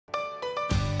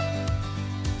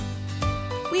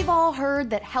We've all heard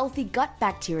that healthy gut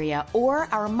bacteria, or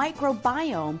our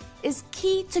microbiome, is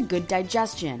key to good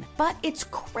digestion, but it's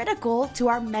critical to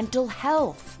our mental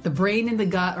health. The brain and the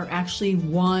gut are actually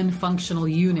one functional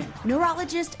unit.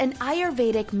 Neurologist and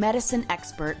Ayurvedic medicine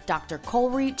expert Dr.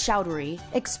 Kulri Chowdhury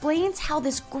explains how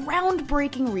this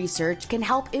groundbreaking research can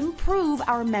help improve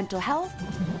our mental health,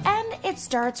 and it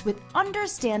starts with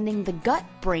understanding the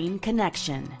gut-brain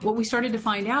connection. What we started to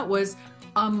find out was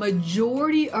a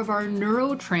majority of our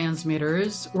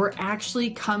neurotransmitters were actually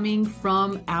coming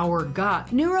from our gut.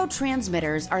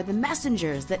 Neurotransmitters are the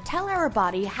messengers that tell our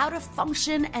body how to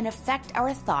function and affect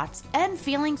our thoughts and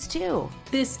feelings too.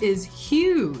 This is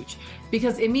huge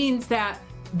because it means that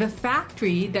the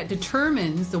factory that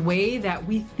determines the way that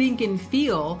we think and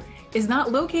feel is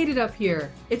not located up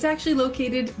here. It's actually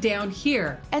located down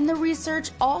here. And the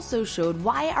research also showed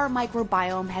why our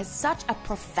microbiome has such a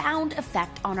profound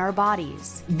effect on our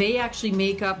bodies. They actually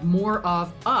make up more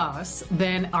of us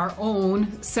than our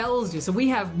own cells do. So we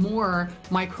have more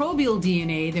microbial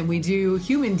DNA than we do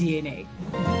human DNA.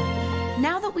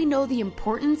 Now that we know the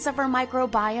importance of our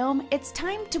microbiome, it's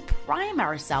time to prime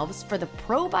ourselves for the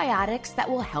probiotics that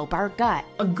will help our gut.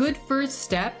 A good first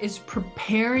step is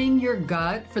preparing your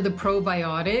gut for the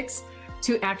probiotics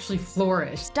to actually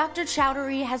flourish. Dr.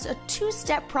 Chowdhury has a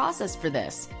two-step process for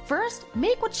this. First,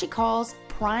 make what she calls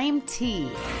prime tea.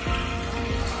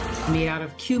 Made out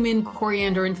of cumin,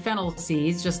 coriander, and fennel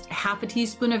seeds, just half a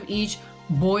teaspoon of each.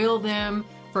 Boil them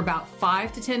for about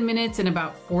 5 to 10 minutes in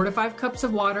about 4 to 5 cups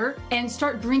of water, and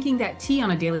start drinking that tea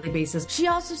on a daily basis. She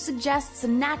also suggests a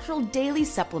natural daily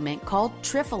supplement called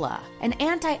Triphala, an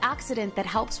antioxidant that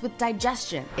helps with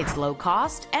digestion. It's low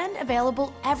cost and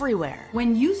available everywhere.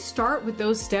 When you start with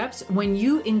those steps, when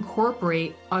you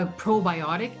incorporate a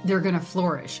probiotic, they're gonna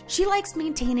flourish. She likes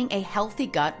maintaining a healthy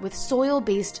gut with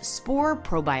soil-based spore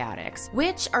probiotics,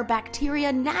 which are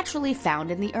bacteria naturally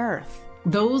found in the earth.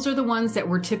 Those are the ones that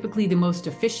we're typically the most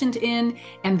efficient in,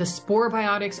 and the spore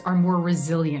biotics are more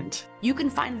resilient. You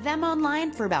can find them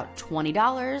online for about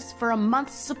 $20 for a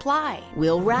month's supply.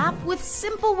 We'll wrap with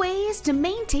simple ways to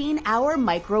maintain our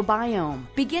microbiome,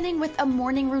 beginning with a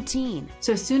morning routine.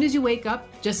 So as soon as you wake up,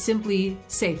 just simply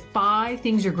say 5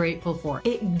 things you're grateful for.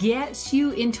 It gets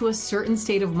you into a certain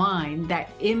state of mind that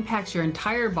impacts your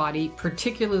entire body,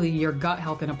 particularly your gut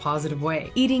health, in a positive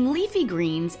way. Eating leafy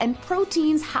greens and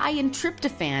proteins high in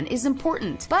tryptophan is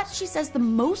important, but she says the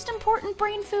most important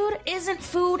brain food isn't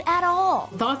food at all.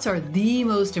 Thoughts are the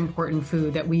most important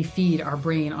food that we feed our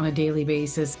brain on a daily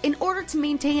basis. In order to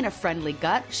maintain a friendly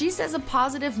gut, she says a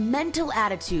positive mental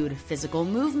attitude, physical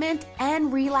movement,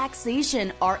 and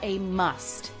relaxation are a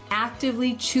must.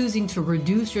 Actively choosing to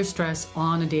reduce your stress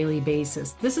on a daily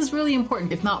basis. This is really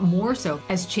important, if not more so,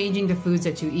 as changing the foods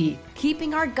that you eat.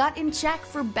 Keeping our gut in check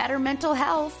for better mental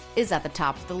health is at the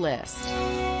top of the list.